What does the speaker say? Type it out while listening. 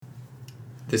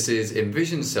This is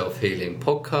Envision Self-Healing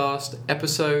Podcast,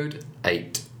 Episode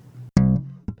 8.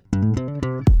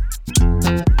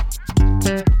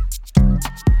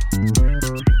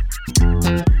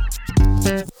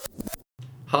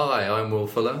 Hi, I'm Will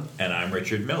Fuller. And I'm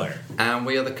Richard Miller. And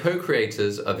we are the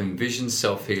co-creators of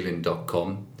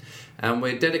EnvisionSelfHealing.com. And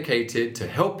we're dedicated to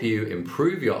help you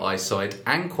improve your eyesight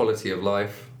and quality of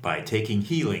life by taking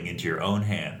healing into your own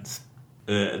hands.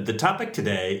 The topic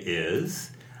today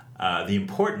is the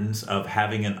importance of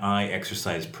having an eye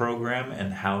exercise program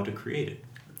and how to create it.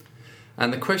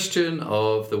 And the question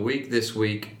of the week this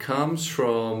week comes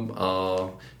from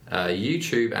our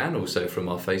YouTube and also from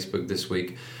our Facebook this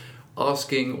week,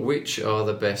 asking which are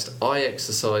the best eye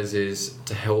exercises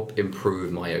to help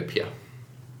improve myopia.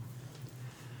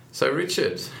 So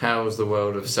Richard, how's the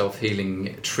world of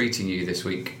self-healing treating you this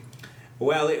week?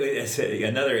 Well, it's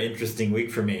another interesting week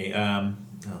for me.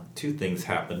 Two things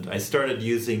happened. I started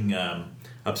using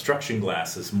obstruction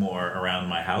glasses more around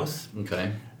my house.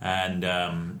 Okay. And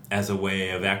as a way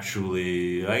of I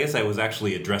guess I was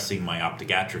actually addressing my optic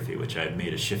atrophy, which I've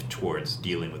made a shift towards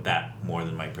dealing with that more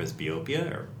than my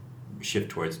presbyopia, or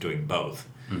shift towards doing both.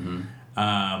 Mm-hmm.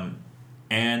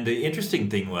 And the interesting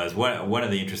thing was, one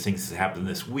of the interesting things that happened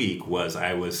this week was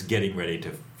I was getting ready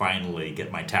to finally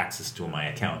get my taxes to my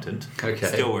accountant. Okay.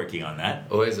 Still working on that.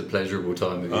 Always a pleasurable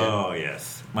time of year. Oh,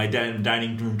 yes. My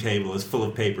dining room table is full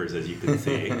of papers, as you can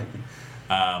see.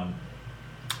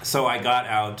 So I got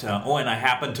out, and I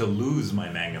happened to lose my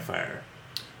magnifier.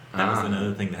 That was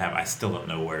another thing that happened. I still don't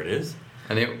know where it is.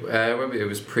 And it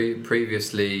was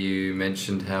previously you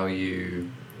mentioned how you...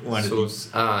 it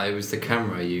was the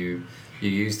camera. You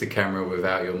use the camera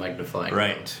without your magnifying.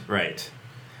 Right.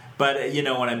 But, when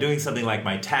I'm doing something like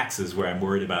my taxes where I'm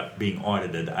worried about being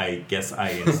audited, I guess I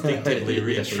instinctively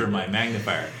reach for my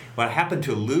magnifier. Well, I happened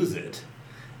to lose it,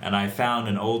 and I found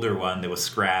an older one that was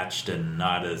scratched and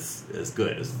not as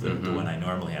good as the one I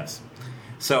normally have.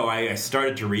 So I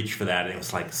started to reach for that, and it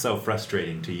was so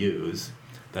frustrating to use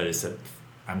that I said,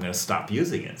 I'm going to stop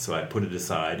using it. So I put it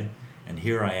aside, and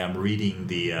here I am reading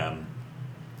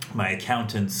my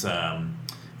accountant's...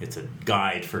 it's a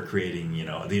guide for creating,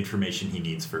 the information he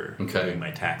needs for doing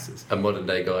my taxes. A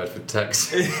modern-day guide for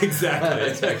tax.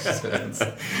 Exactly. Tax returns.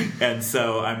 And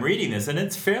so I'm reading this, and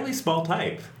it's fairly small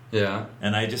type. Yeah.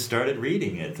 And I just started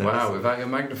reading it. Without your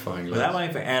magnifying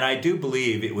glass. And I do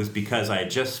believe it was because I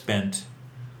had just spent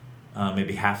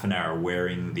maybe half an hour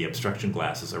wearing the obstruction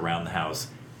glasses around the house,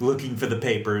 looking for the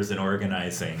papers and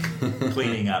organizing,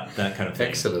 cleaning up, that kind of thing.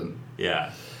 Excellent.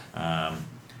 Yeah.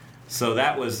 So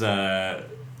that was...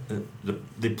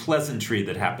 the pleasantry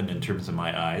that happened in terms of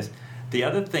my eyes. The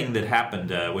other thing that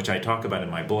happened, which I talk about in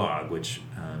my blog, which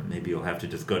maybe you'll have to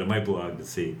just go to my blog to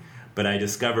see, but I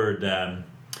discovered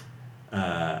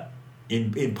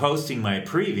in posting my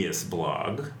previous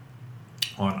blog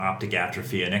on optic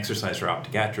atrophy and exercise for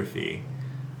optic atrophy,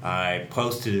 I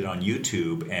posted it on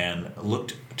YouTube and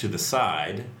looked to the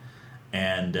side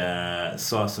and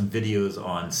saw some videos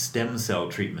on stem cell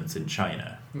treatments in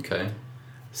China. Okay.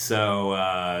 So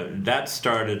that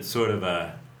started sort of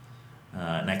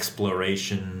an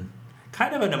exploration,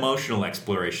 kind of an emotional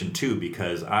exploration too,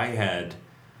 because I had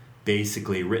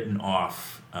basically written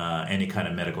off any kind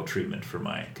of medical treatment for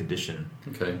my condition.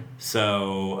 Okay.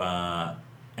 So,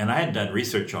 and I hadn't done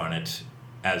research on it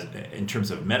in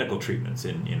terms of medical treatments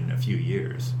in a few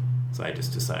years. So I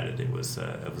just decided it was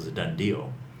a done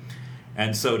deal.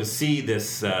 And so to see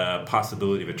this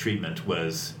possibility of a treatment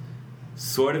was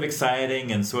sort of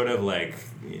exciting and sort of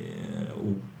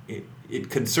it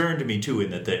concerned me too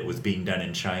in that it was being done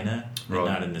in China and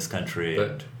not in this country.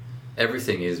 But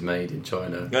everything is made in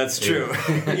China. That's true.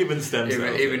 Even stem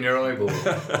cells. Even your eyeball.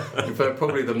 In fact,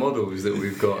 probably the models that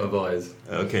we've got of eyes.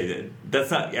 Okay,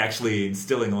 that's not actually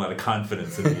instilling a lot of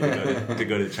confidence in me to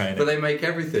go to China. But they make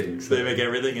everything. So they make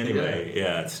everything anyway.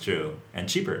 Yeah, it's true. And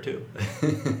cheaper too.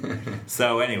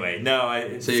 So anyway,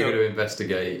 no. So you're going to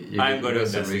investigate. I'm going to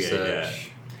investigate, research.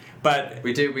 Yeah. But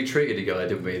we treated a guy,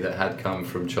 didn't we, that had come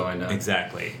from China.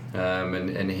 Exactly.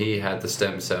 And he had the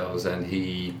stem cells, and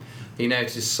he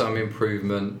noticed some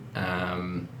improvement,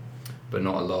 but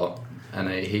not a lot. And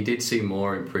he did see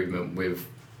more improvement with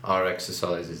our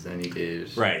exercises than he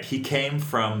did. Right. He came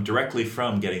directly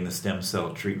from getting the stem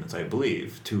cell treatments, I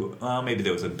believe, to maybe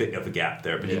there was a bit of a gap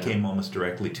there, but he came almost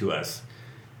directly to us.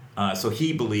 So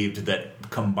he believed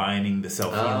that combining the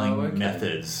self-healing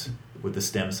methods with the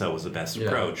stem cell was the best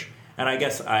approach. And I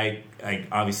guess I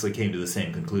obviously came to the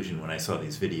same conclusion when I saw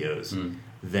these videos,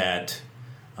 that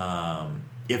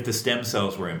if the stem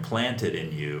cells were implanted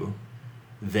in you,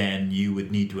 then you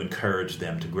would need to encourage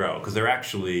them to grow. Because they're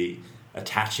actually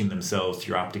attaching themselves to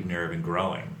your optic nerve and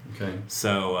growing. Okay.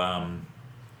 So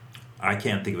I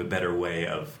can't think of a better way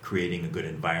of creating a good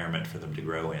environment for them to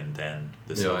grow in than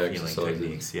the self-healing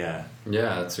techniques. Yeah.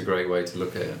 Yeah, that's a great way to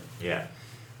look at it. Yeah.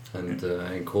 And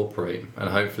incorporate. And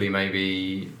hopefully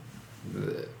maybe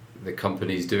the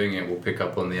companies doing it will pick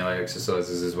up on the eye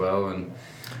exercises as well, and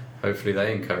hopefully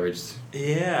they encouraged.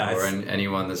 Yeah. Or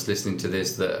anyone that's listening to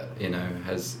this that, you know,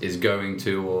 is going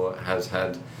to or has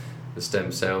had the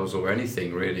stem cells or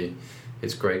anything really.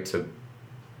 It's great to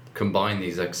combine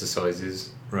these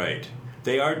exercises. Right.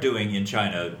 They are doing in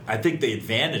China, I think the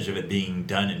advantage of it being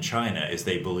done in China is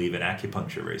they believe in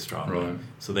acupuncture very strongly. Right.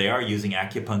 So they are using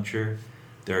acupuncture,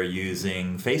 they're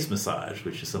using face massage,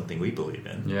 which is something we believe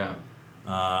in. Yeah.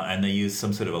 And they use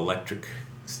some sort of electric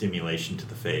stimulation to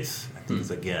the face. I think it's,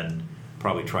 again,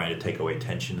 probably trying to take away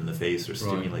tension in the face or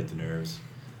stimulate the nerves.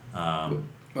 Well,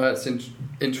 that's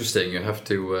interesting. You have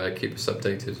to keep us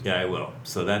updated. Yeah, I will.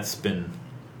 So that's been,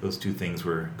 those two things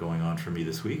were going on for me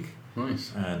this week.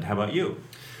 Nice. And how about you?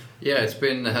 Yeah, it's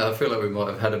been, I feel like we might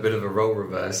have had a bit of a role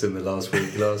reverse in the last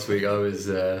week. Last week I was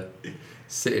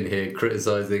sitting here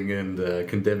criticising and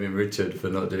condemning Richard for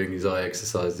not doing his eye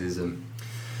exercises, and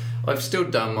I've still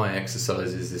done my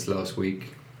exercises this last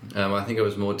week. I think I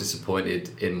was more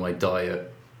disappointed in my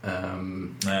diet.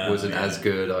 Wasn't as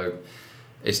good.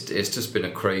 It's just been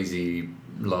a crazy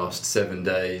last 7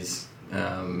 days.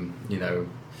 You know,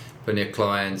 plenty of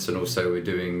clients, and also we're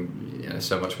doing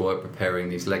so much work preparing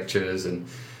these lectures, and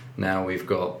now we've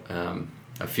got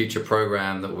a future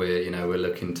program that we're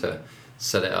looking to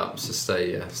set it up. So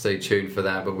stay tuned for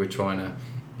that. But we're trying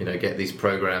to get these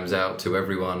programs out to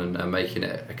everyone and making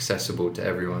it accessible to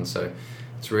everyone. So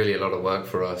it's really a lot of work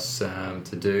for us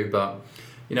to do, but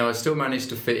I still managed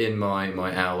to fit in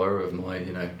my hour of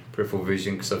my peripheral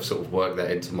vision, because I've sort of worked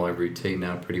that into my routine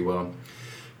now pretty well.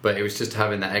 But it was just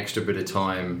having that extra bit of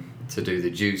time to do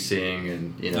the juicing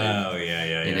and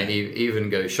even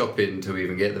go shopping to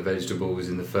even get the vegetables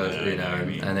in the first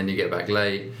and then you get back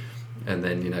late, and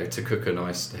then to cook a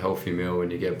nice healthy meal when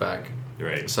you get back.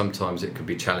 Right. Sometimes it can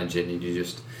be challenging, and you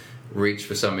just reach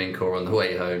for something, or on the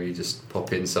way home you just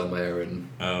pop in somewhere and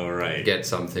get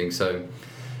something. So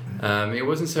it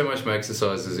wasn't so much my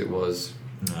exercise as it was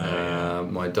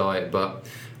my diet, but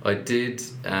I did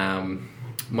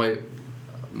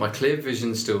my clear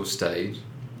vision still stayed,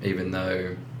 even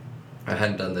though I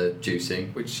hadn't done the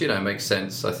juicing, which makes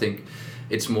sense. I think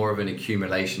it's more of an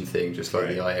accumulation thing, just like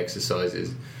the eye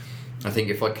exercises. I think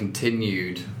if I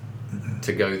continued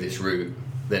to go this route,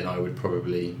 then I would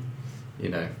probably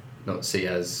not see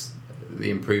as the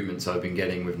improvements I've been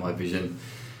getting with my vision.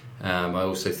 I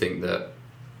also think that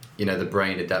the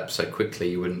brain adapts so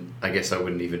quickly. I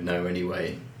wouldn't even know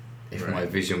anyway if my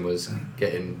vision was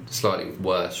getting slightly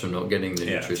worse from not getting the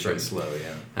nutrition. It's very slow.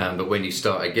 But when you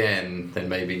start again, then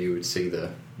maybe you would see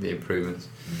the improvements.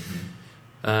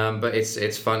 But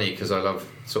it's funny, because I love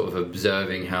sort of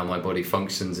observing how my body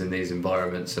functions in these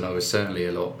environments, and I was certainly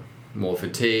a lot more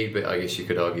fatigued, but I guess you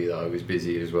could argue that I was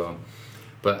busy as well.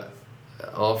 But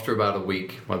after about a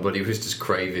week, my body was just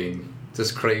craving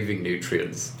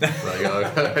nutrients. Like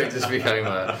I just became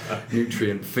a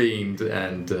nutrient fiend,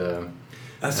 and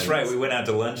that's right. We went out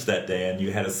to lunch that day, and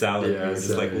you had a salad. Yeah, and you were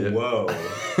just like, whoa,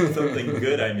 something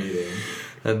good I'm eating.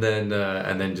 And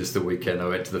then just the weekend, I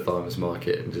went to the farmer's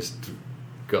market and just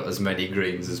got as many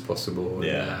greens as possible.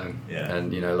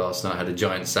 And last night I had a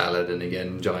giant salad, and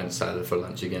again giant salad for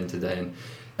lunch again today. And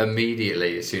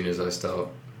immediately, as soon as I start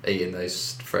eating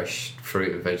those fresh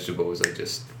fruit and vegetables, I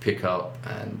just pick up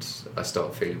and I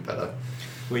start feeling better.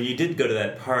 When you did go to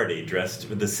that party, dressed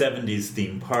with the 70s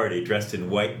themed party, dressed in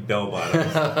white bell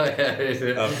bottoms,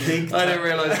 a pink I didn't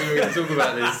realise we were going to talk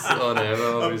about this on air.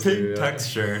 A pink tux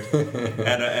shirt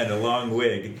and a long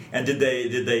wig. And did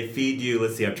they feed you?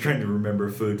 Let's see, I'm trying to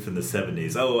remember food from the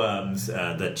 70s.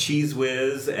 The Cheese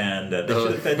Whiz, and they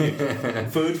should have fed you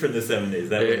food from the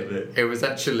 70s. It was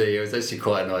actually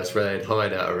quite nice. Where they'd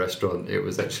hired out a restaurant. It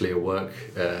was actually a work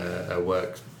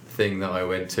thing that I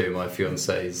went to. My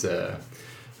fiance's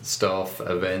staff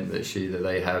event that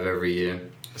they have every year.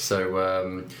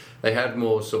 So they had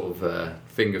more sort of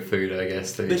finger food, I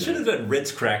guess. They should have done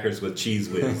Ritz crackers with Cheese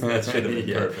Whiz. That should have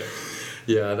been perfect.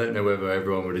 Yeah, I don't know whether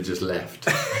everyone would have just left.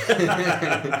 Good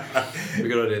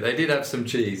idea. They did have some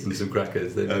cheese and some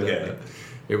crackers. They did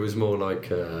it was more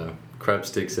like crab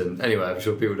sticks, and anyway, I'm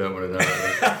sure people don't want to know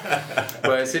that.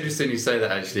 But it's interesting you say that,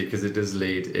 actually, because it does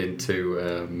lead into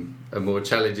a more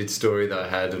challenging story that I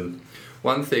had. And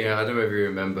one thing, I don't know if you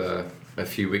remember, a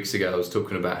few weeks ago I was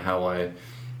talking about how I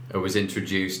was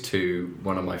introduced to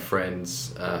one of my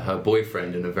friends, her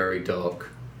boyfriend, in a very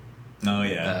dark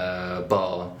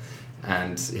bar,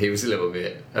 and he was a little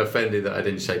bit offended that I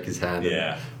didn't shake his hand.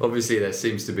 Yeah. And obviously, there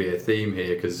seems to be a theme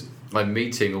here because I'm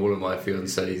meeting all of my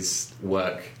fiance's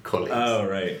work colleagues. Oh,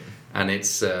 right. And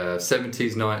it's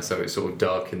 70s night, so it's sort of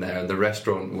dark in there, and the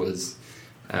restaurant was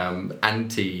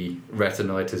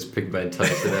anti-retinitis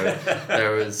pigmentosa.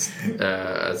 There was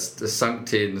a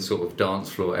sunk-in sort of dance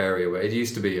floor area where it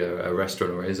used to be a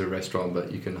restaurant, or it is a restaurant,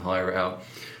 but you can hire it out.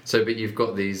 So, but you've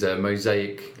got these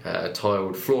mosaic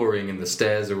tiled flooring, and the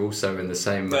stairs are also in the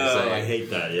same mosaic. Oh, I hate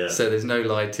that, yeah. So there's no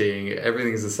lighting,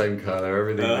 everything's the same colour,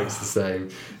 everything looks the same.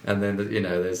 And then,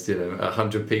 there's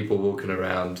 100 people walking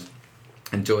around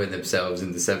enjoying themselves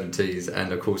in the 70s,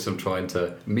 and of course I'm trying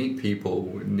to meet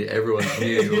people. Everyone's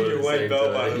new. Your white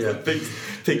belt bottoms, yeah.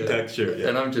 Pink texture. Yeah.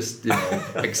 And I'm just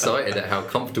excited at how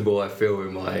comfortable I feel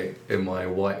in my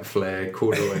white flare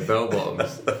corduroy bell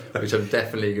bottoms, which I'm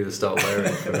definitely going to start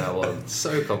wearing from now on.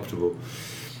 So comfortable.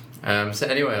 So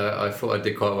anyway, I thought I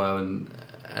did quite well,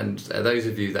 and those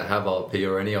of you that have RP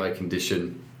or any eye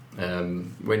condition,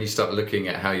 when you start looking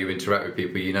at how you interact with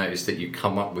people, you notice that you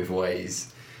come up with ways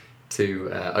to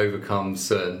overcome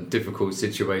certain difficult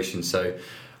situations. So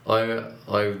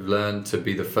I've learned to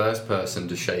be the first person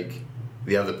to shake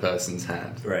the other person's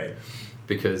hand. Right.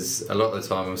 Because a lot of the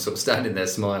time I'm sort of standing there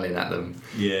smiling at them.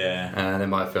 Yeah. And then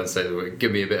my fiancée would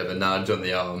give me a bit of a nudge on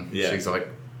the arm. Yeah. She's like,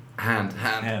 hand.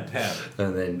 And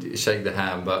then shake the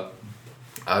hand. But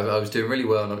I was doing really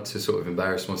well not to sort of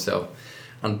embarrass myself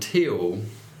until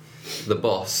the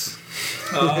boss.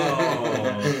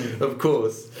 Oh. Of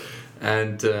course.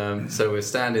 And so we're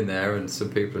standing there, and some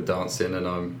people are dancing, and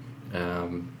I'm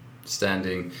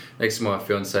standing next to my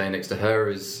fiancée. Next to her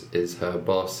is her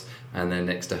boss, and then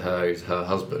next to her is her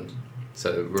husband.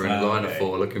 So we're in a line of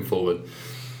four, looking forward.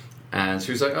 And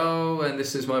she was like, "Oh, and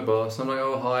this is my boss." I'm like,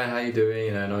 "Oh, hi, how you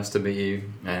doing? Nice to meet you."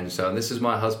 And so, and this is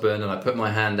my husband, and I put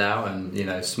my hand out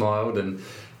and smiled, and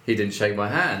he didn't shake my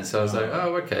hand. So I was like,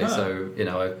 "Oh, okay." So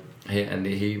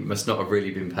he must not have really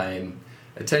been paying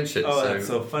attention. Oh, that's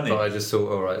so funny. But I just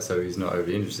thought, all right, so he's not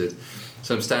overly interested.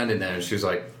 So I'm standing there, and she was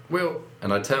like, "Will,"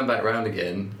 and I turn back round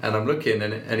again, and I'm looking,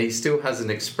 and he still has an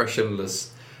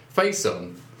expressionless face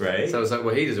on. Right. So I was like,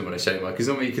 well, he doesn't want to shake my, because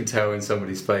normally you can tell in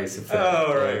somebody's face if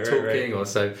they're talking or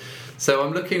so. So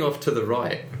I'm looking off to the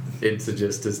right into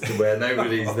just as to where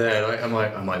nobody's there. Like,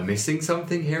 am I missing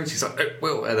something here? And she's like, "Oh,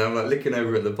 Will," and I'm like looking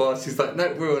over at the boss. She's like,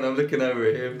 "No, Will," and I'm looking over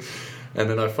at him. And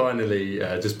then I finally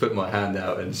just put my hand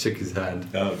out and shook his hand.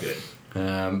 Oh, good.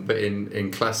 But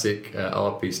in classic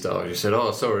RP style, she said,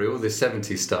 "Oh, sorry, all this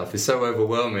 70s stuff is so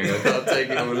overwhelming. I can't take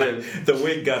it all in." The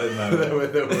wig got in my way.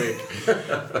 The wig.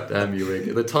 Damn you,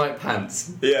 wig. The tight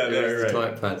pants. Yeah, yes, right. The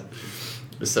tight pants.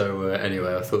 So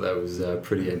anyway, I thought that was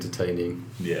pretty entertaining.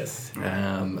 Yes.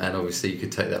 And obviously you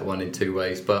could take that one in two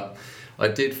ways. But I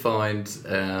did find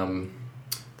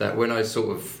that when I sort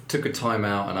of took a time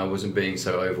out and I wasn't being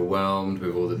so overwhelmed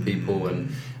with all the people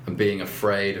and being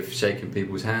afraid of shaking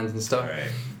people's hands and stuff, right.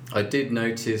 I did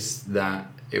notice that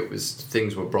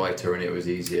things were brighter and it was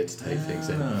easier to take things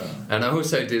in. And I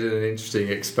also did an interesting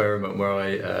experiment where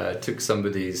I took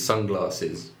somebody's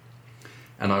sunglasses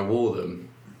and I wore them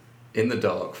in the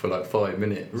dark for like 5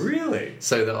 minutes. Really?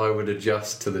 So that I would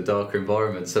adjust to the darker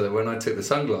environment, so that when I took the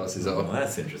sunglasses off,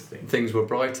 that's interesting. Things were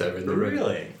brighter in the room.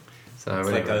 Really? So it's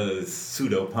anyway. like a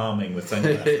pseudo-palming with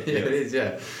sunglasses. Yeah, it is,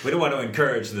 yeah. We don't want to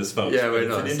encourage this, folks. Yeah, we're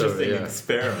not. It's an interesting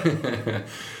experiment.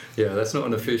 Yeah, that's not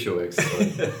an official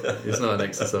exercise. It's not an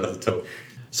exercise at all.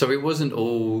 So it wasn't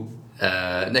all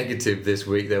negative this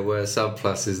week. There were some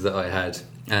pluses that I had,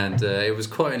 and it was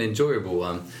quite an enjoyable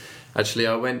one. Actually,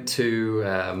 I went to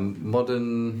the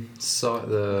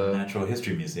Natural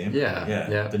History Museum.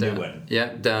 Yeah, the new one.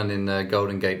 Yeah, down in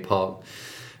Golden Gate Park.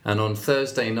 And on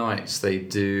Thursday nights they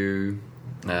do,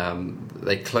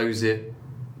 they close it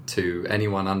to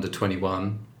anyone under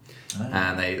 21,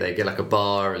 and they get like a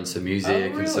bar and some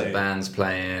music and some bands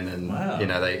playing, and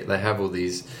they have all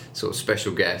these sort of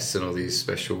special guests and all these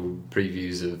special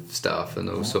previews of stuff and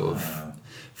all sort of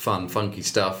fun, funky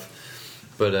stuff.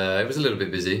 But it was a little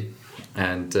bit busy.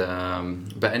 And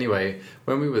but anyway,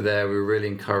 when we were there, we were really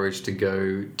encouraged to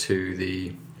go to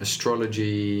the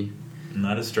astronomy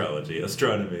auditorium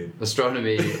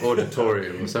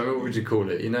or something. What would you call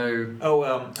it?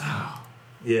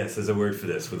 Yes, there's a word for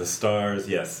this with the stars.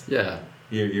 Yes. Yeah.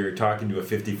 You're talking to a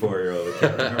 54-year-old. I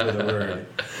can't remember the word.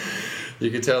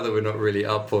 You can tell that we're not really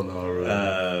up on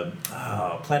our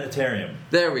planetarium.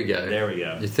 There we go.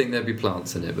 You think there'd be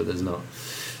plants in it, but there's not.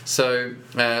 So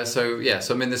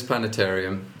I'm in this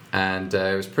planetarium, and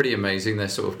it was pretty amazing. They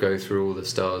sort of go through all the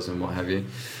stars and what have you,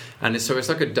 and it's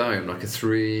like a dome, like a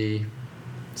 3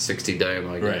 360 dome,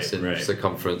 I guess, in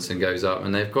circumference, and goes up.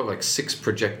 And they've got like 6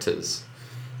 projectors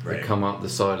that come up the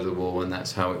side of the wall, and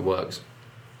that's how it works.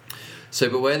 So,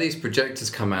 but where these projectors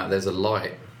come out, there's a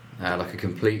light, like a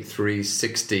complete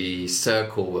 360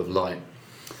 circle of light.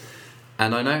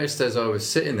 And I noticed as I was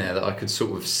sitting there that I could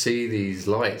sort of see these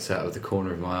lights out of the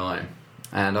corner of my eye.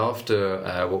 And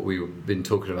after what we've been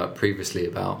talking about previously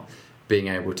about being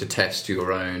able to test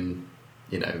your own,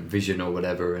 vision or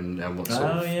whatever, and what sort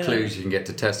of clues you can get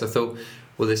to test, I thought,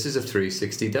 well, this is a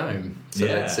 360 dome. So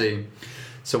let's see.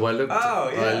 So I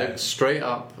looked straight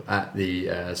up at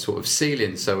the sort of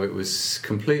ceiling, so it was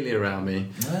completely around me.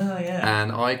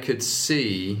 And I could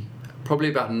see probably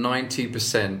about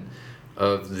 90%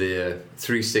 of the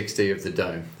 360 of the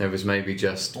dome. There was maybe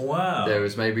just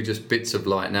bits of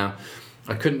light. Now,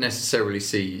 I couldn't necessarily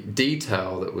see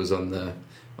detail that was on the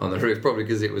roof, probably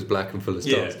because it was black and full of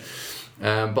stars.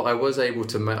 But I was able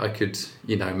to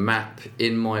map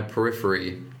in my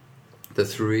periphery the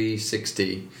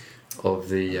 360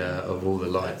 of all the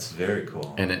lights. That's very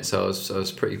cool. In it, so I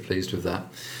was pretty pleased with that.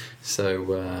 So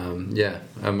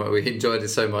we enjoyed it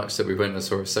so much that we went and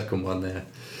saw a second one there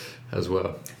as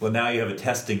well. Well, now you have a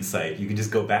testing site. You can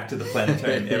just go back to the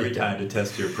planetarium every time to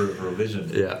test your peripheral vision.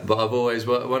 Yeah, but I've always,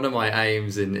 one of my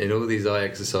aims in all these eye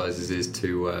exercises is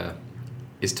to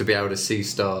be able to see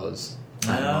stars.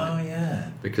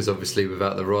 Because obviously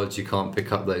without the rods you can't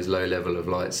pick up those low level of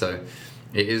light. So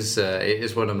it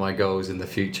is one of my goals in the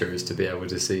future is to be able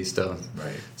to see stars.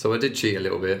 Right. So I did cheat a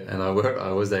little bit, and I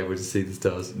was able to see the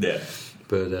stars. Yeah.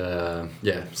 But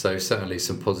so certainly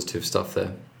some positive stuff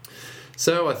there.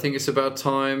 So I think it's about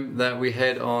time that we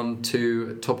head on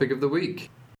to topic of the week.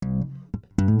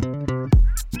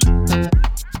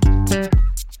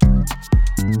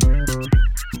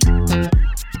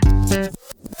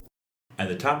 And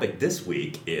the topic this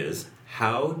week is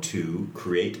how to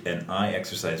create an eye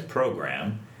exercise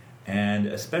program, and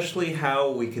especially how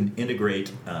we can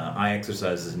integrate eye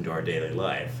exercises into our daily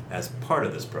life as part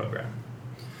of this program.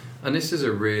 And this is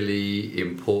a really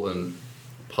important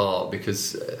part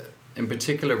because in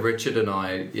particular, Richard and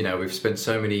I, we've spent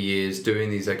so many years doing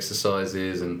these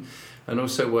exercises and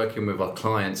also working with our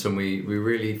clients, and we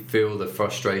really feel the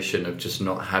frustration of just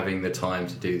not having the time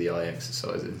to do the eye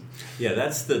exercises. Yeah,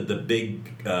 that's the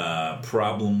big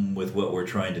problem with what we're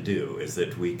trying to do, is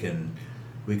that we can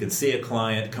see a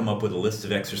client come up with a list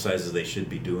of exercises they should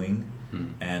be doing,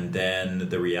 and then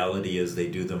the reality is they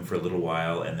do them for a little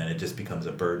while, and then it just becomes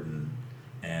a burden,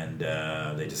 and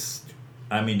they just...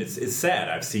 it's sad.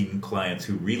 I've seen clients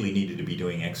who really needed to be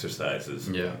doing exercises,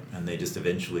 and they just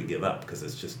eventually give up because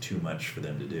it's just too much for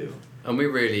them to do. And we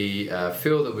really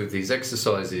feel that with these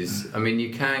exercises,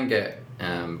 you can get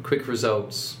quick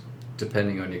results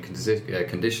depending on your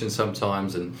condition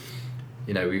sometimes, and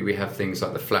we have things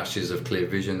like the flashes of clear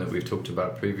vision that we've talked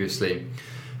about previously.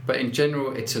 But in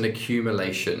general, it's an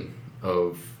accumulation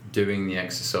of doing the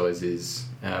exercises,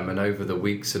 and over the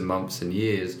weeks and months and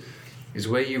years is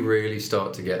where you really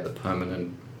start to get the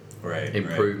permanent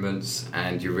improvements,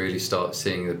 and you really start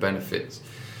seeing the benefits.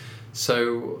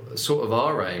 So sort of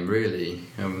our aim really,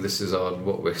 and this is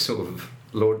what we're sort of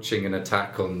launching an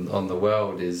attack on the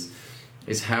world, is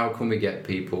how can we get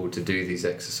people to do these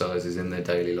exercises in their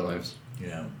daily lives,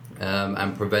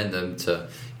 and prevent them to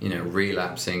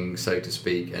relapsing, so to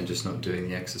speak, and just not doing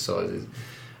the exercises.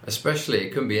 Especially,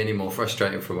 it couldn't be any more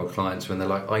frustrating from our clients when they're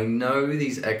like, I know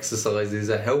these exercises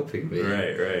are helping me,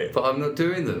 but I'm not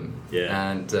doing them.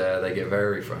 And they get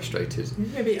very frustrated.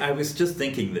 Maybe I was just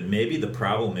thinking that maybe the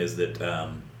problem is that,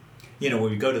 when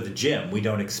we go to the gym, we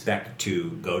don't expect to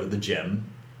go to the gym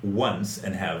once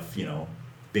and have,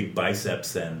 big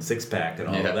biceps and six-pack and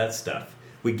all of that stuff.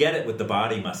 We get it with the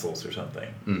body muscles or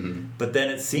something. Mm-hmm. But then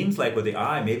it seems like with the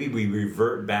eye, maybe we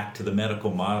revert back to the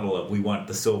medical model of we want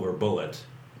the silver bullet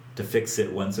to fix it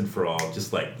once and for all,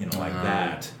 just like like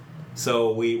that.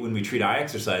 So when we treat eye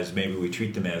exercises, maybe we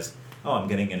treat them as, I'm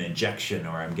getting an injection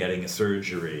or I'm getting a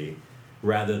surgery,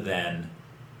 rather than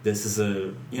this is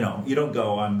you don't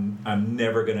go, I'm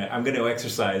going to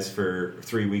exercise for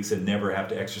 3 weeks and never have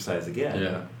to exercise again.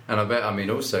 Yeah, and I bet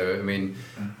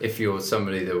if you're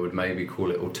somebody that would maybe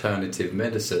call it alternative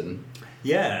medicine.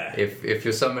 Yeah. If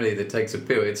you're somebody that takes a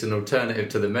pill, it's an alternative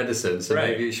to the medicine, so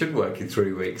maybe it should work in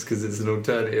 3 weeks because it's an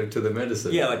alternative to the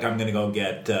medicine. Yeah, like I'm going to go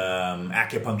get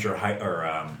acupuncture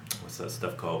or what's that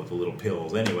stuff called with the little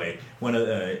pills? Anyway, one of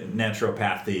the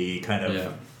naturopathy kind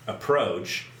of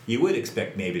approach, you would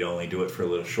expect maybe to only do it for a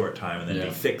little short time and then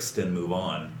be fixed and move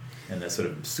on, in that sort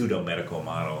of pseudo-medical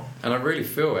model. And I really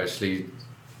feel, actually,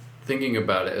 thinking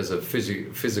about it as a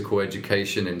physical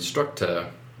education instructor,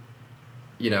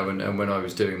 and when I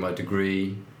was doing my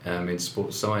degree in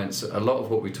sports science, a lot of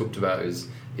what we talked about is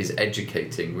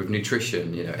educating with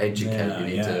nutrition. Educate. You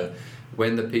need to,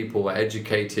 when the people are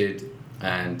educated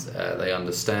and they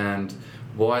understand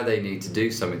why they need to do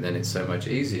something, then it's so much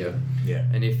easier. Yeah.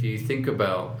 And if you think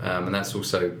about, and that's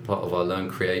also part of our Learn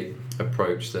Create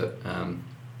approach that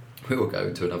we will go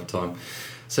into another time.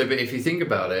 So, but if you think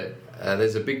about it,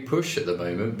 there's a big push at the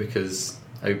moment because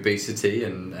obesity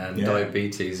and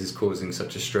diabetes is causing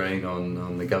such a strain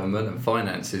on the government and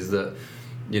finances that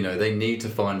they need to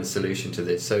find a solution to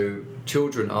this. So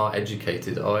children are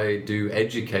educated. I do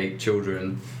educate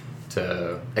children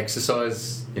to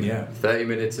exercise 30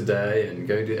 minutes a day and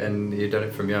and you've done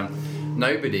it from young.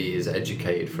 Nobody is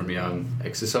educated from young.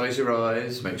 Exercise your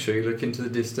eyes, make sure you look into the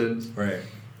distance. Right.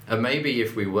 And maybe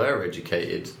if we were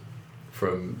educated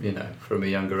from a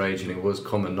younger age and it was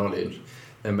common knowledge,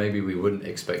 then maybe we wouldn't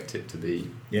expect it to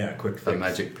be quick fix. a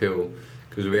magic pill,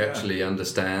 because we actually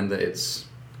understand that it's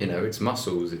it's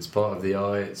muscles, it's part of the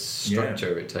eye, it's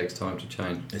structure. It takes time to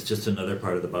change. It's just another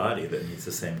part of the body that needs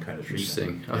the same kind of treatment.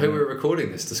 Interesting. I hope we're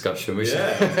recording this discussion. We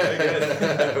very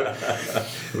good.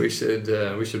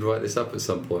 we should write this up at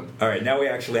some point. All right, now we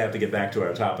actually have to get back to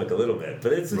our topic a little bit,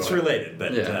 but it's related.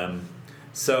 But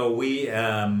so we've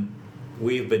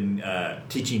been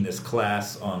teaching this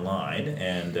class online,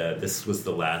 and this was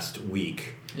the last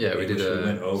week. Yeah, we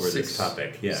went over this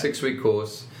topic. 6-week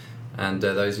course, and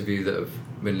those of you that have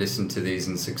been listening to these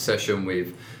in succession,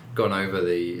 we've gone over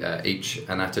the each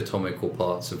anatomical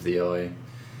parts of the eye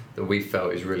that we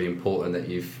felt is really important that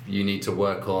you need to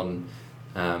work on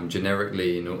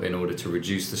generically in order to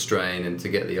reduce the strain and to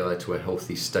get the eye to a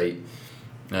healthy state.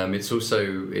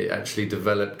 It actually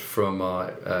developed from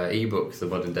our ebook, The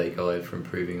Modern Day Guide for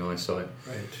Improving Eyesight.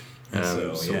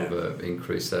 Right.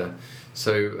 Increase there.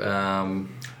 So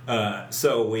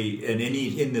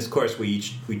in this course we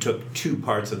took 2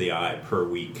 parts of the eye per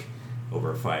week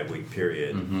over a 5-week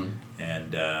period,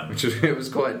 and it was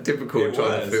quite difficult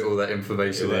trying to fit all that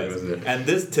information in, wasn't it? And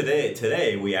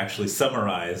today we actually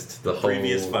summarized the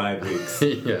previous 5 weeks,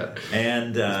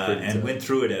 and went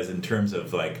through it as in terms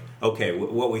of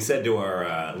what we said to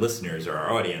our listeners or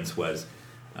our audience was.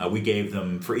 We gave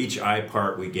them, for each eye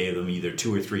part, we gave them either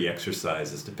 2 or 3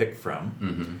 exercises to pick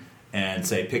from, and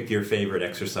say, pick your favorite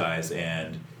exercise,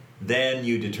 and then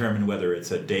you determine whether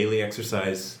it's a daily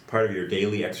exercise, part of your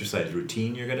daily exercise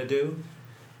routine you're going to do,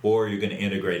 or you're going to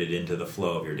integrate it into the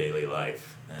flow of your daily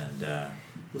life. And it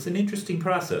was an interesting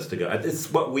process to go.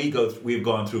 It's what we've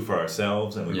gone through for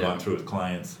ourselves, and we've gone through with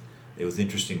clients. It was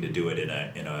interesting to do it in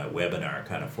a webinar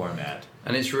kind of format.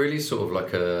 And it's really sort of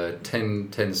like a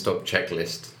 10-stop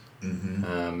checklist,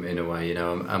 in a way.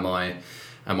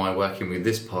 Am I working with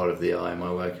this part of the eye? Am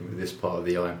I working with this part of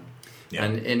the eye? Yeah.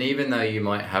 And even though you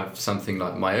might have something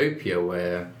like myopia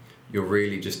where you're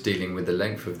really just dealing with the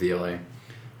length of the eye,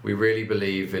 we really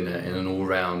believe in an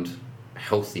all-round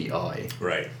healthy eye.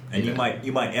 Right. And you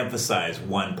might emphasize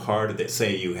one part of it.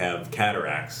 Say you have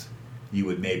cataracts, you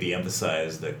would maybe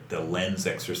emphasize the lens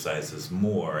exercises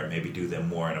more and maybe do them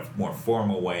more in a more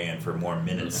formal way and for more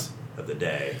minutes of the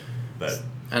day. But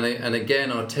and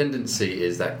again, our tendency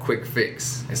is that quick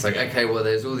fix. It's like, okay, well,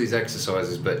 there's all these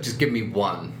exercises, but just give me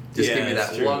one. Just give me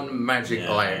that one magic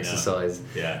eye exercise.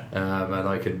 Yeah. And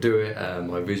I can do it.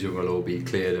 My vision will all be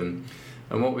cleared. And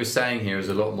what we're saying here is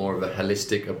a lot more of a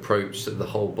holistic approach, that the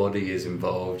whole body is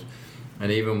involved. And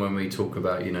even when we talk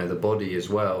about, the body as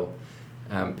well,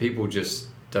 people just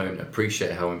don't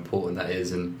appreciate how important that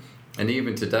is. And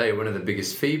even today, one of the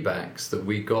biggest feedbacks that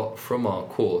we got from our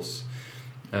course,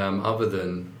 other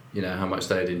than how much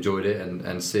they had enjoyed it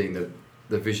and seeing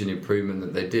the vision improvement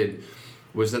that they did,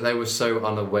 was that they were so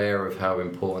unaware of how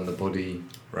important the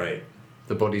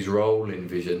body's role in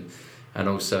vision, and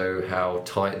also how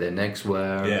tight their necks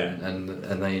were,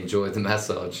 and they enjoyed the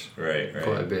massage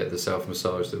quite a bit, the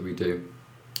self-massage that we do.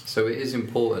 So it is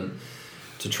important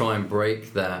to try and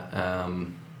break that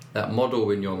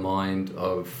model in your mind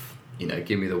of,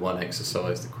 give me the one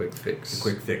exercise, the quick fix. The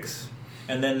quick fix.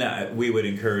 And then we would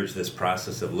encourage this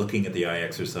process of looking at the eye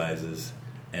exercises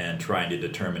and trying to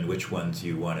determine which ones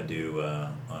you want to do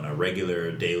on a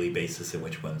regular daily basis, and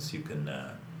which ones you can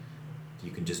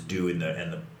just do in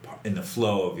the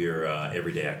flow of your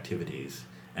everyday activities,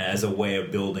 as a way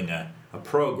of building a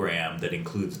program that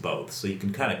includes both. So you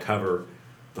can kind of cover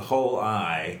the whole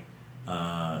eye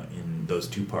in those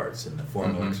 2 parts, in the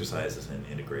formal exercises and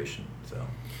integration. So.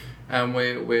 And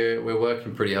we're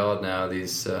working pretty hard now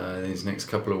these next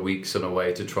couple of weeks on a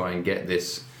way to try and get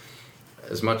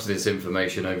as much of this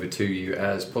information over to you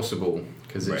as possible,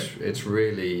 because it's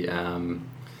really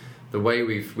the way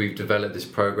we've developed this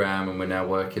program, and we're now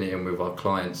working it in with our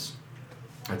clients.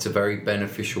 It's a very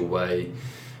beneficial way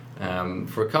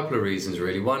for a couple of reasons,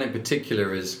 really. One in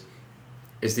particular is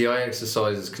the eye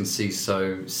exercises can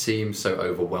seem so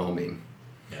overwhelming.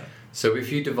 Yeah. So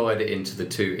if you divide it into the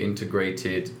two,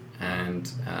 integrated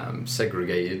and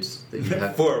segregated, that you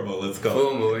have formal, it's called.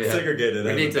 Formal, yeah. Segregated.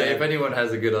 We need to, if anyone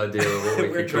has a good idea of what we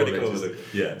could call it,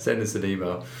 just send us an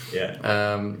email.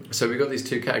 Yeah. So we've got these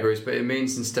two categories, but it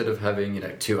means instead of having,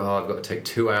 2 hours, I've got to take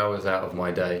 2 hours out of my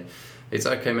day. It's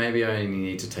okay, maybe I only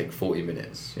need to take 40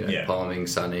 minutes. Palming,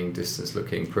 sunning, distance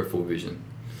looking, peripheral vision.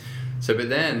 So, but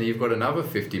then you've got another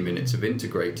 50 minutes of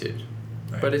integrated.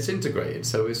 Right. But it's integrated,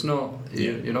 so it's not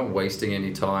you're not wasting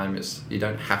any time. You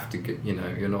don't have to get,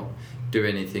 you're not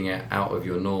doing anything out of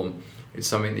your norm. It's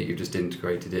something that you've just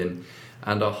integrated in,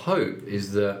 and our hope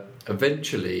is that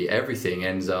eventually everything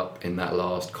ends up in that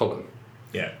last column.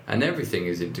 Yeah. And everything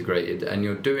is integrated, and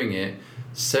you're doing it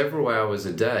several hours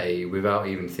a day without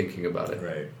even thinking about it.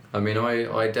 Right. I mean,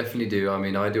 I definitely do. I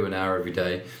mean, I do an hour every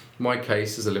day. My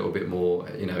case is a little bit more,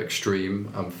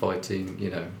 extreme. I'm fighting,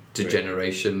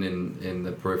 degeneration in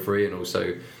the periphery, and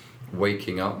also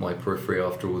waking up my periphery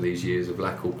after all these years of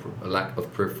lack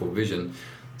of peripheral vision.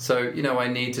 So, I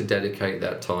need to dedicate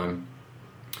that time.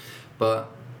 But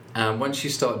once you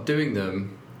start doing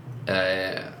them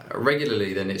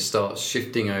regularly, then it starts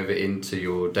shifting over into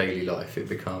your daily life. It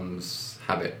becomes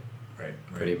habit. Right.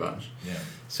 Pretty much. Yeah.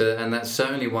 So, and that's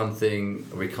certainly one thing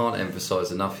we can't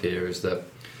emphasize enough here, is that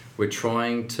we're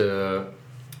trying to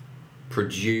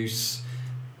produce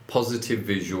positive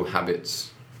visual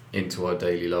habits into our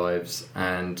daily lives,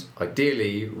 and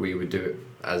ideally we would do it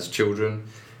as children.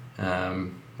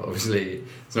 Obviously,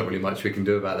 there's not really much we can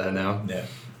do about that now. Yeah.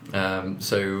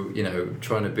 So,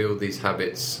 trying to build these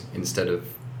habits instead of,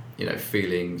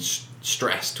 feeling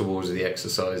stressed towards the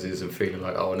exercises and feeling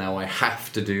like, oh, now I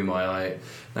have to do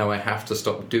now I have to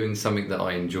stop doing something that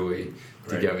I enjoy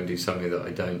to go and do something that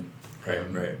I don't.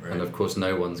 Right. And of course,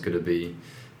 no one's going to be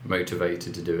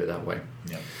motivated to do it that way.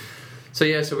 Yeah. So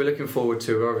we're looking forward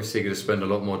to. We're obviously going to spend a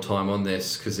lot more time on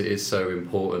this because it is so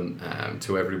important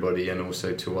to everybody, and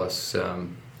also to us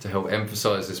to help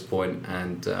emphasise this point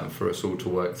and for us all to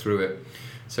work through it.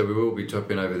 So we will be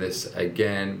talking over this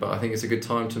again, but I think it's a good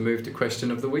time to move to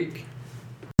question of the week.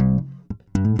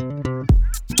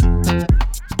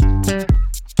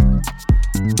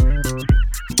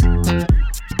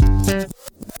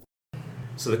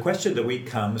 So the question of the week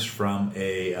comes from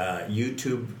a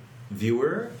YouTube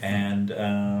viewer and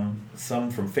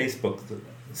some from Facebook.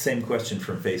 Same question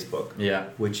from Facebook. Yeah.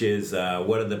 Which is,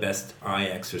 what are the best eye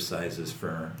exercises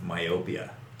for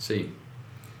myopia? See.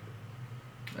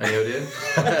 Any idea?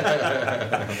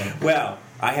 Well,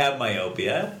 I have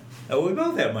myopia. Oh, we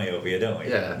both have myopia, don't we?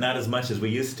 Yeah. Not as much as we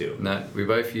used to. No, we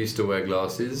both used to wear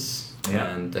glasses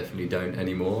and definitely don't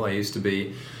anymore. I used to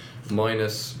be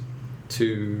minus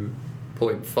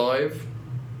 2.5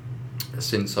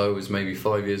 since I was maybe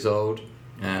 5 years old,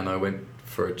 and I went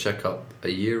for a checkup a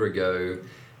year ago,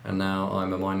 and now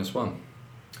I'm a -1.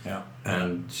 Yeah.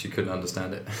 And she couldn't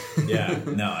understand it. Yeah,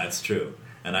 no, that's true.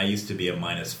 And I used to be a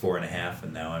 -4.5,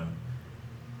 and now I'm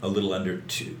a little under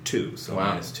two, so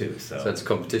wow. -2. So it's a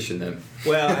competition then.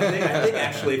 Well, I think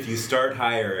actually if you start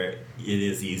higher, it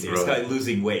is easier. It's like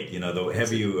losing weight. The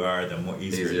heavier you are, the more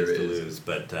easier it is to lose.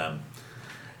 But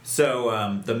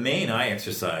the main eye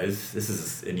exercise, this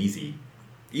is an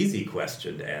easy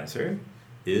question to answer,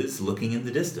 is looking in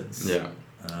the distance. Yeah.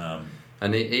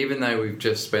 And even though we've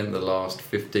just spent the last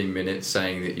 15 minutes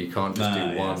saying that you can't just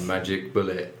do one magic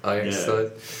bullet eye exercise.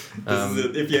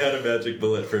 If you had a magic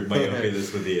bullet for myopia,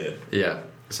 this would be it. Yeah.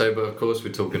 So, but of course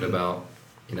we're talking about,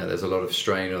 there's a lot of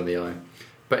strain on the eye.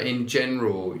 But in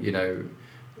general,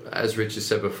 as Richard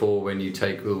said before, when you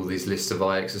take all these lists of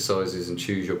eye exercises and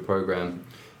choose your program,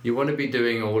 you want to be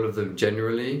doing all of them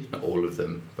generally. Not all of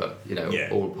them, but,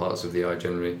 all parts of the eye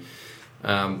generally.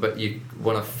 But you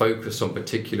want to focus on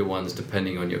particular ones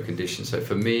depending on your condition. So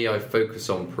for me, I focus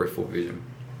on peripheral vision.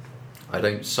 I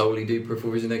don't solely do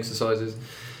peripheral vision exercises,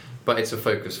 but it's a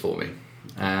focus for me.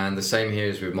 And the same here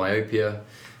is with myopia.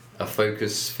 A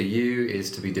focus for you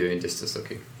is to be doing distance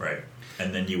looking. Right.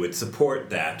 And then you would support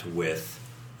that with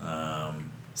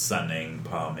sunning,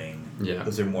 palming. Yeah.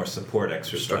 Those are more support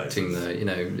exercises. Obstructing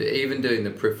even doing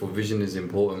the peripheral vision is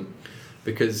important.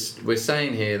 Because we're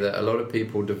saying here that a lot of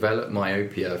people develop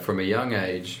myopia from a young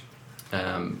age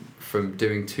from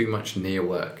doing too much near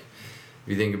work. If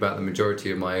you think about the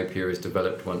majority of myopia is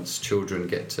developed once children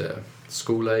get to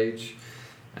school age,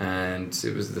 and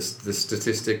it was the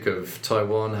statistic of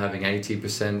Taiwan having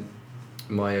 80%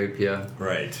 myopia.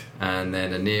 Right. And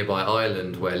then a nearby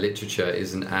island where literature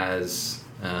isn't as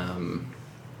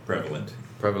prevalent.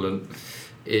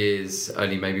 is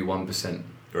only maybe 1%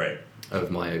 Right.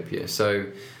 of myopia. So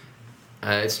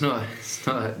it's not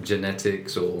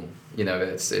genetics, or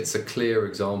it's a clear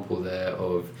example there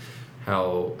of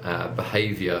how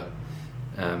behavior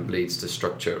leads to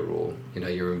structure, or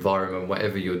your environment,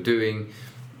 whatever you're doing,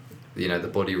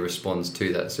 the body responds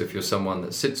to that. So if you're someone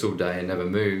that sits all day and never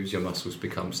moves, your muscles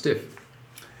become stiff.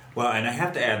 Well, and I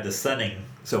have to add the sunning.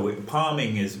 So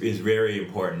palming is very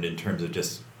important in terms of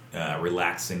just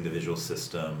relaxing the visual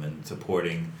system and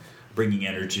supporting, bringing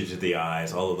energy to the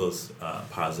eyes, all of those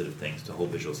positive things to the whole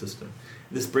visual system.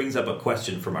 This brings up a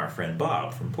question from our friend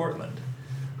Bob from Portland,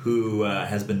 who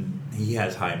he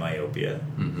has high myopia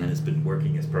and has been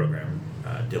working his program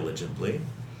diligently.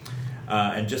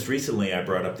 And just recently I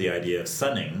brought up the idea of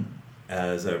sunning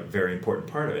as a very important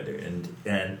part of it.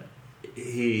 And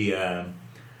he...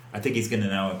 I think he's going to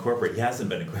now incorporate. He hasn't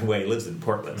been. Well, he lives in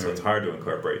Portland, so it's hard to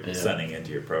incorporate sunning into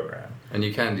your program. And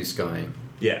you can do skiing.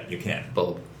 Yeah, you can.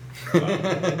 Bob.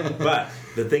 But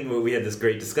the thing where we had this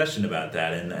great discussion about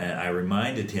that, and I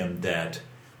reminded him that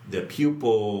the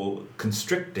pupil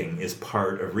constricting is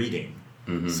part of reading.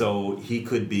 Mm-hmm. So he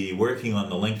could be working on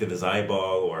the length of his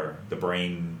eyeball, or the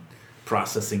brain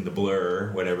processing the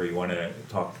blur, whatever you want to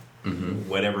talk,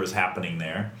 whatever is happening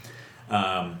there.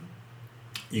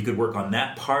 You could work on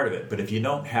that part of it, but if you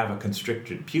don't have a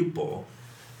constricted pupil,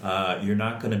 you're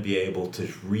not going to be able to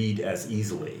read as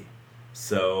easily.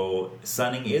 So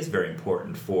sunning is very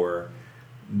important for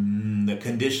the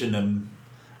condition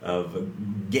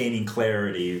of gaining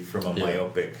clarity from a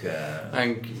myopic...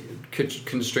 and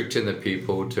constricting the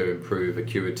pupil to improve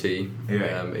acuity,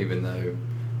 even though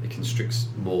it constricts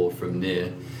more from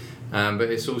near. But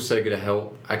it's also going to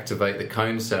help activate the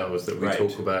cone cells that we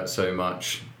talk about so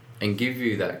much, and give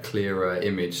you that clearer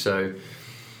image. So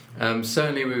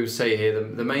certainly we would say here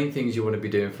the main things you want to be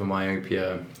doing for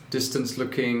myopia: distance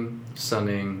looking,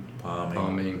 sunning,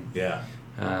 palming. Yeah.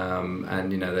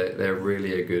 And they're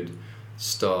really a good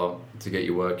start to get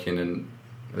you working. And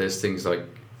there's things like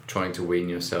trying to wean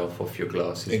yourself off your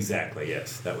glasses. Exactly,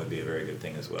 yes. That would be a very good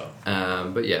thing as well.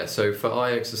 But yeah, so for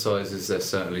eye exercises, they're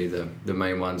certainly the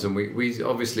main ones. And we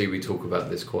obviously we talk about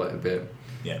this quite a bit.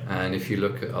 Yeah. And if you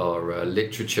look at our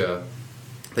literature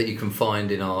that you can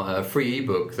find in our free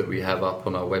ebook that we have up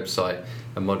on our website,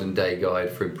 A Modern Day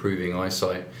Guide for Improving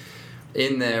Eyesight,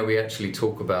 in there we actually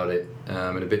talk about it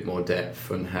in a bit more depth,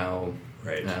 and how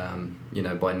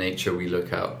by nature we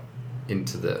look out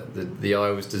into the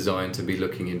eye was designed to be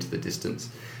looking into the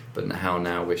distance, but how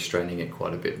now we're straining it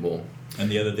quite a bit more. And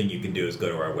the other thing you can do is go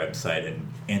to our website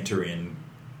and enter in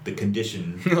the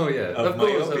condition of myopia.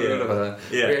 Course,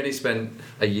 we only spent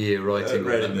a year writing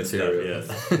that material.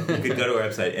 Stuff, yes. You could go to our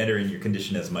website, enter in your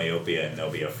condition as myopia, and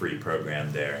there'll be a free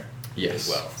program there as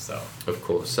well. So of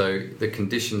course. So the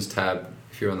conditions tab,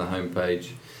 if you're on the home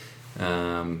page,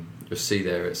 you'll see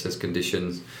there it says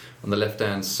conditions. On the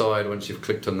left-hand side, once you've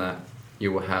clicked on that,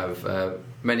 you will have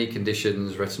many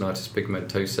conditions: retinitis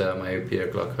pigmentosa, myopia,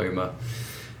 glaucoma,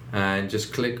 and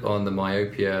just click on the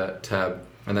myopia tab,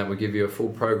 and that will give you a full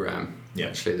program,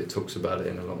 actually, that talks about it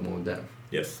in a lot more depth.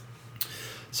 Yes.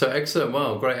 So excellent.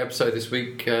 Well, great episode this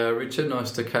week, Richard.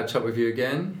 Nice to catch up with you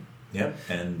again. Yep,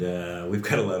 and we've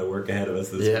got a lot of work ahead of us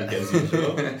this week, as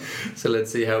usual. So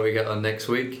let's see how we get on next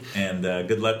week. And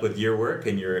good luck with your work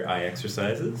and your eye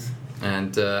exercises.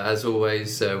 And as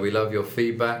always, we love your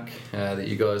feedback that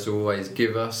you guys always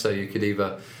give us. So you could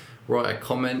either write a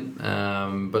comment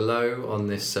below on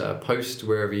this post,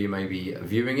 wherever you may be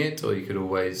viewing it, or you could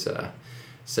always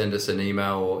send us an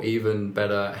email, or even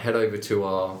better, head over to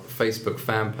our Facebook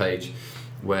fan page,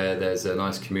 where there's a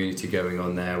nice community going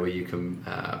on there, where you can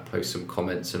post some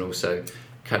comments and also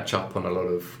catch up on a lot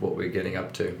of what we're getting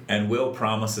up to. And Will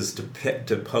promises to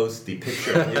post the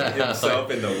picture of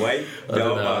himself in the white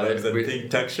bell bottoms and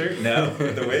pink tuck shirt. No,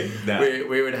 the wig. No.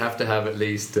 We would have to have at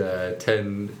least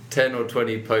 10 or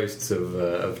 20 posts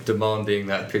of demanding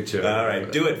that picture. All right,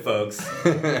 do it, folks.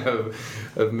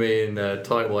 of me in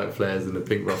tight white flares and a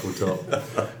pink ruffle top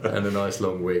and a nice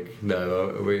long wig.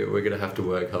 No, we're going to have to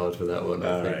work hard for that one,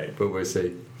 I think. Right. But we'll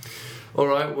see. All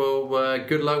right, well,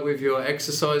 good luck with your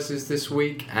exercises this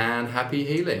week, and happy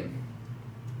healing.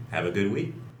 Have a good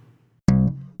week.